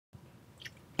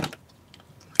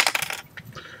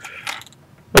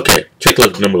Take a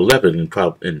look at number 11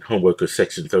 in homework of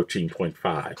section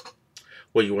 13.5,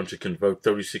 where you want to convert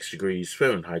 36 degrees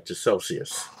Fahrenheit to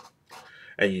Celsius.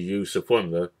 And you use the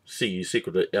formula C is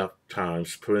equal to F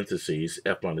times parentheses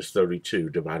F minus 32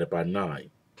 divided by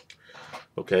 9.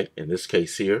 Okay, in this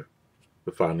case here,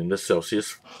 we're finding the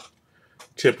Celsius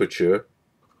temperature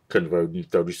converting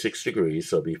 36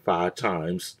 degrees, so it'll be 5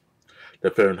 times. The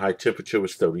Fahrenheit temperature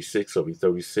was 36, so it'll be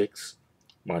 36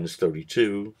 minus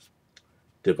 32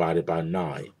 divided by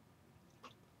 9.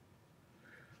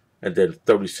 And then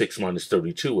 36 minus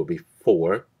 32 will be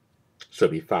 4, so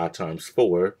it'll be 5 times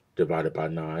 4 divided by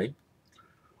 9,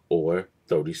 or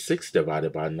 36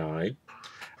 divided by 9.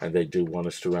 And they do want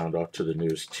us to round off to the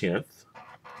nearest tenth.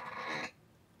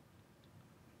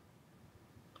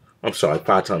 I'm sorry,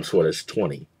 5 times 4 is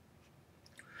 20.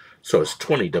 So it's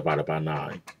 20 divided by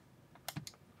 9,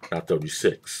 not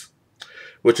 36,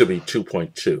 which will be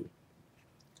 2.2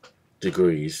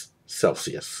 degrees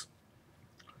Celsius.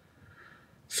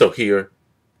 So here,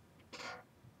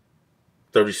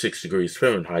 36 degrees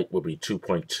Fahrenheit will be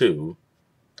 2.2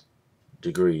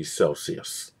 degrees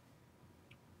Celsius.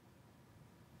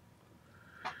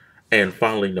 And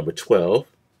finally, number 12,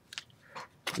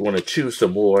 we want to choose the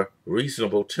more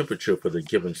reasonable temperature for the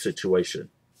given situation.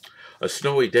 A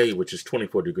snowy day, which is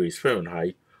 24 degrees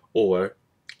Fahrenheit, or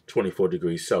 24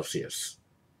 degrees Celsius.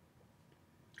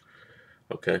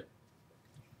 Okay.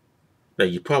 Now,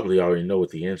 you probably already know what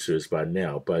the answer is by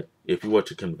now, but if you were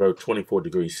to convert 24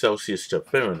 degrees Celsius to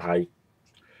Fahrenheit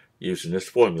using this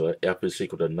formula, F is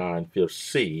equal to 9/5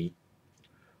 C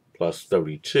plus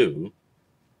 32,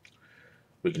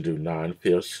 we can do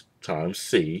 9/5 times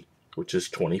C, which is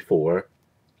 24,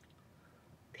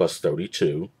 plus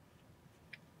 32.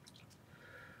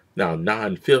 Now,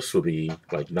 9/5 will be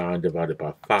like 9 divided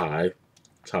by 5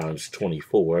 times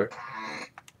 24,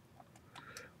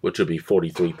 which will be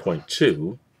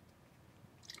 43.2.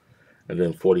 And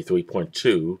then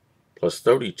 43.2 plus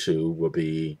 32 will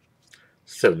be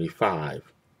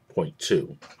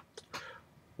 75.2.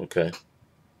 Okay?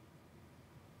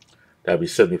 That would be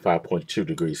 75.2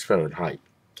 degrees Fahrenheit.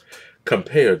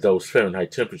 Compare those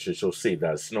Fahrenheit temperatures, you'll see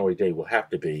that a snowy day will have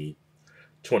to be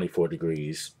 24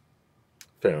 degrees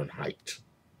Fahrenheit,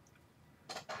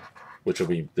 which will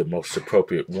be the most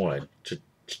appropriate one to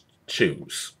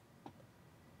choose.